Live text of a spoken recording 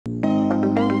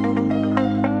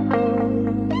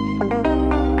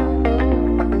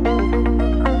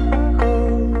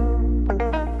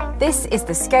This is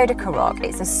the Skoda Karoq.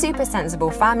 It's a super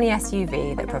sensible family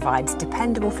SUV that provides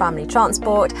dependable family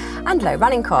transport and low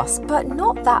running costs, but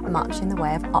not that much in the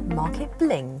way of upmarket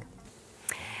bling.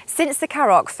 Since the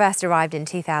Karoq first arrived in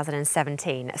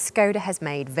 2017, Skoda has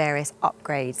made various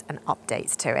upgrades and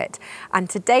updates to it. And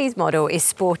today's model is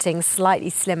sporting slightly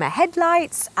slimmer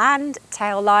headlights and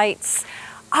tail lights.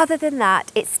 Other than that,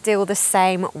 it's still the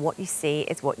same. What you see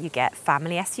is what you get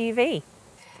family SUV.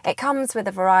 It comes with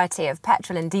a variety of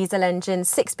petrol and diesel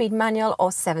engines, 6-speed manual or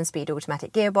 7-speed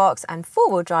automatic gearbox, and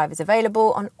 4-wheel drive is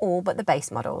available on all but the base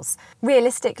models.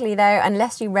 Realistically though,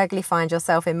 unless you regularly find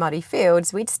yourself in muddy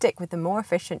fields, we'd stick with the more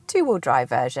efficient 2-wheel drive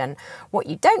version. What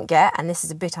you don't get, and this is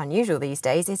a bit unusual these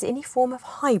days, is any form of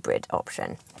hybrid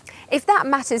option. If that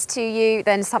matters to you,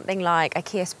 then something like a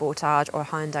Kia Sportage or a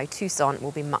Hyundai Tucson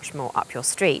will be much more up your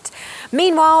street.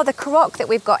 Meanwhile, the Karoq that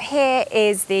we've got here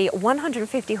is the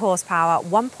 150 horsepower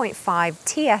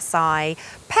 1.5 TSI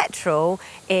petrol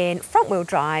in front-wheel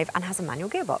drive and has a manual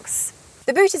gearbox.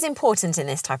 The boot is important in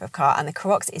this type of car, and the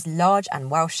Karoq is large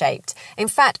and well-shaped. In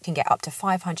fact, it can get up to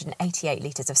 588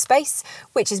 litres of space,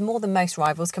 which is more than most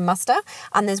rivals can muster,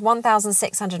 and there's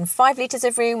 1,605 litres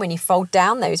of room when you fold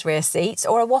down those rear seats,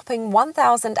 or a whopping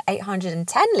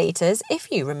 1,810 litres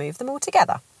if you remove them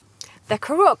altogether. The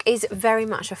Karoq is very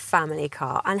much a family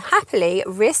car, and happily,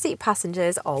 rear seat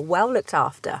passengers are well looked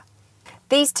after.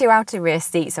 These two outer rear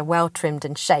seats are well trimmed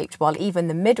and shaped, while even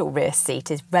the middle rear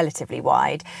seat is relatively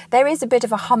wide. There is a bit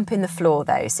of a hump in the floor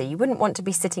though, so you wouldn't want to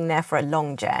be sitting there for a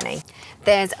long journey.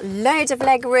 There's loads of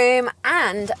leg room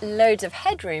and loads of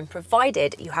headroom,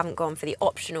 provided you haven't gone for the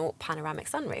optional panoramic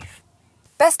sunroof.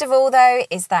 Best of all though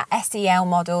is that SEL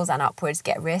models and upwards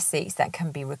get rear seats that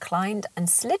can be reclined and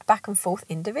slid back and forth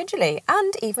individually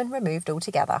and even removed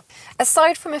altogether.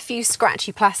 Aside from a few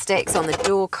scratchy plastics on the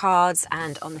door cards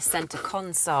and on the centre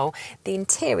console, the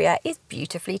interior is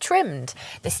beautifully trimmed.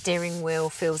 The steering wheel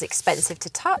feels expensive to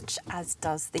touch, as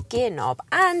does the gear knob,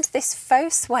 and this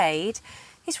faux suede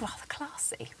is rather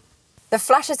classy. The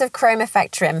flashes of chrome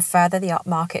effect trim further the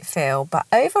upmarket feel, but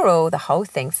overall the whole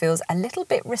thing feels a little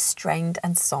bit restrained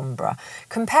and sombre.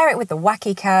 Compare it with the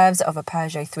wacky curves of a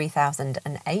Peugeot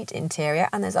 3008 interior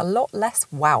and there's a lot less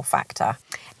wow factor.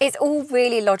 It's all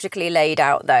really logically laid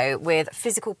out though, with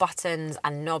physical buttons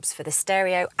and knobs for the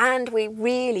stereo, and we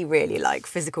really like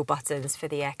physical buttons for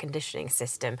the air conditioning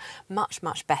system. Much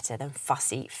better than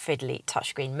fussy, fiddly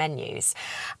touchscreen menus.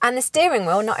 And the steering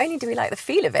wheel, not only do we like the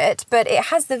feel of it, but it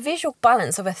has the visual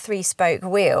balance of a 3-spoke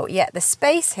wheel, yet the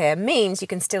space here means you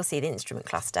can still see the instrument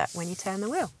cluster when you turn the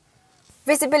wheel.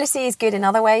 Visibility is good in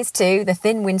other ways too. The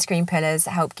thin windscreen pillars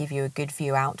help give you a good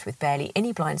view out with barely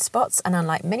any blind spots, and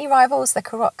unlike many rivals, the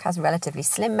Karoq has relatively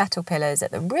slim metal pillars at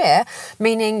the rear,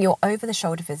 meaning your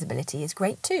over-the-shoulder visibility is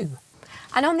great too.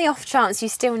 And on the off chance you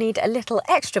still need a little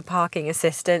extra parking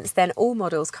assistance, then all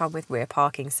models come with rear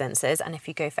parking sensors, and if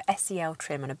you go for SEL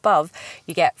trim and above,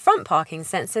 you get front parking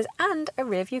sensors and a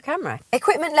rear view camera.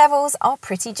 Equipment levels are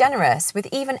pretty generous, with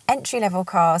even entry-level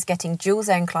cars getting dual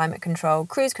zone climate control,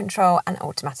 cruise control and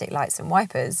automatic lights and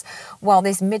wipers, while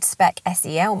this mid-spec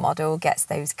SEL model gets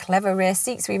those clever rear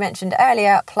seats we mentioned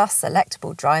earlier, plus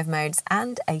selectable drive modes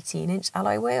and 18-inch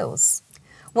alloy wheels.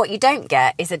 What you don't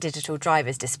get is a digital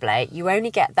driver's display. You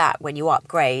only get that when you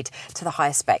upgrade to the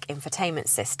higher spec infotainment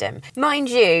system. Mind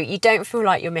you, you don't feel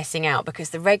like you're missing out because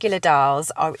the regular dials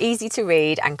are easy to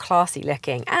read and classy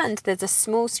looking, and there's a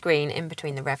small screen in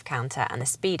between the rev counter and the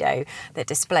speedo that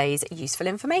displays useful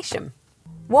information.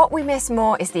 What we miss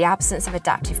more is the absence of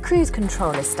adaptive cruise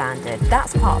control as standard.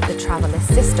 That's part of the travel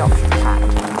assist option pack.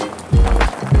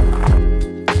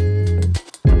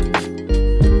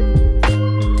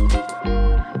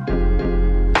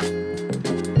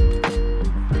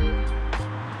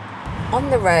 On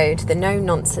the road, the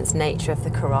no-nonsense nature of the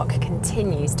Karoq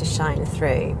continues to shine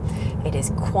through. It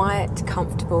is quiet,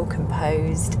 comfortable,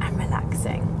 composed and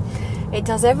relaxing. It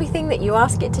does everything that you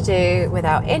ask it to do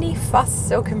without any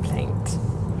fuss or complaint.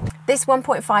 This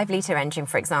 1.5 litre engine,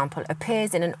 for example,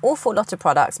 appears in an awful lot of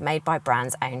products made by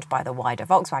brands owned by the wider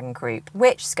Volkswagen Group,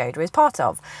 which Skoda is part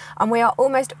of, and we are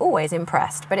almost always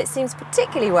impressed, but it seems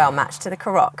particularly well matched to the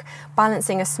Karoq,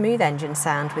 balancing a smooth engine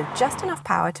sound with just enough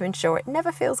power to ensure it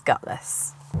never feels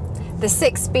gutless. The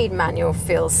 6-speed manual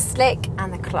feels slick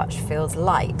and the clutch feels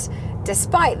light.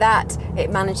 Despite that, it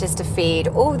manages to feed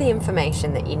all the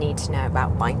information that you need to know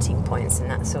about biting points and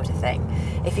that sort of thing.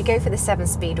 If you go for the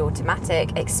 7-speed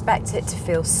automatic, expect it to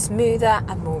feel smoother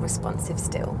and more responsive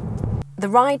still. The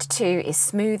ride too is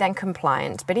smooth and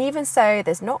compliant, but even so,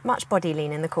 there's not much body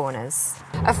lean in the corners.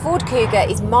 A Ford Kuga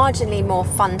is marginally more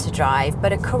fun to drive,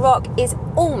 but a Karoq is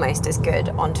almost as good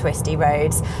on twisty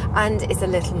roads and is a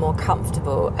little more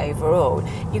comfortable overall.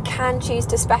 You can choose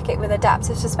to spec it with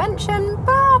adaptive suspension,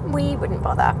 but we wouldn't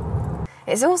bother.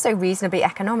 It's also reasonably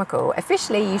economical.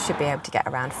 Officially, you should be able to get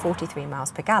around 43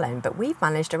 miles per gallon, but we've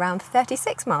managed around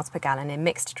 36 miles per gallon in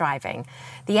mixed driving.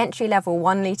 The entry-level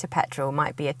 1 litre petrol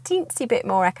might be a teensy bit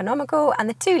more economical and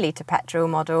the 2 litre petrol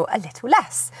model a little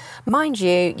less. Mind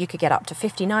you, you could get up to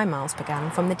 59 miles per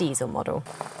gallon from the diesel model.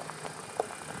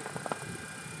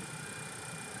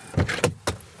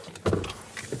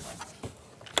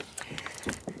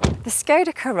 The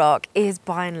Skoda Karoq is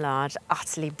by and large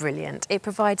utterly brilliant. It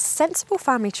provides sensible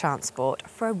family transport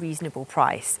for a reasonable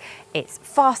price. It's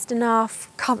fast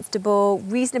enough, comfortable,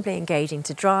 reasonably engaging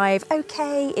to drive.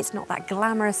 Okay, it's not that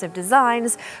glamorous of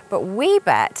designs, but we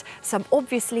bet some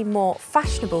obviously more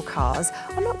fashionable cars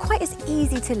are not quite as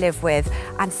easy to live with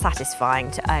and satisfying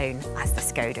to own as the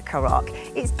Skoda Karoq.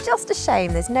 It's just a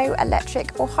shame there's no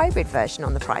electric or hybrid version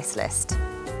on the price list.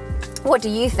 What do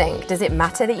you think? Does it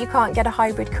matter that you can't get a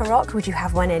hybrid Karoq? Would you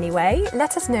have one anyway?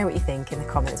 Let us know what you think in the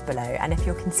comments below. And if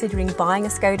you're considering buying a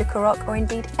Skoda Karoq or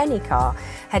indeed any car,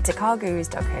 head to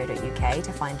cargurus.co.uk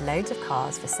to find loads of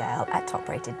cars for sale at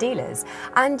top-rated dealers.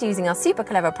 And using our super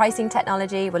clever pricing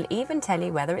technology, we'll even tell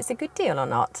you whether it's a good deal or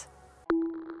not.